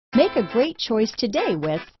Make a great choice today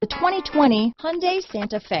with the 2020 Hyundai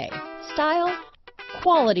Santa Fe. Style,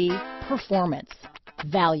 quality, performance,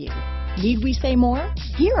 value. Need we say more?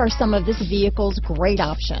 Here are some of this vehicle's great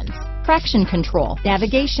options: traction control,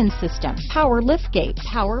 navigation system, power liftgate,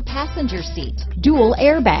 power passenger seat, dual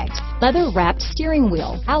airbags, leather-wrapped steering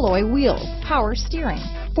wheel, alloy wheels, power steering,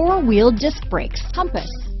 four-wheel disc brakes,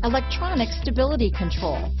 compass, electronic stability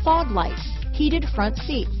control, fog lights, heated front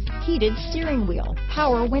seats, heated steering wheel,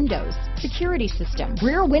 power windows, security system,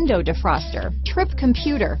 rear window defroster, trip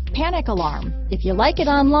computer, panic alarm. If you like it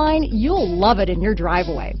online, you'll love it in your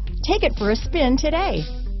driveway. Take it for a spin today.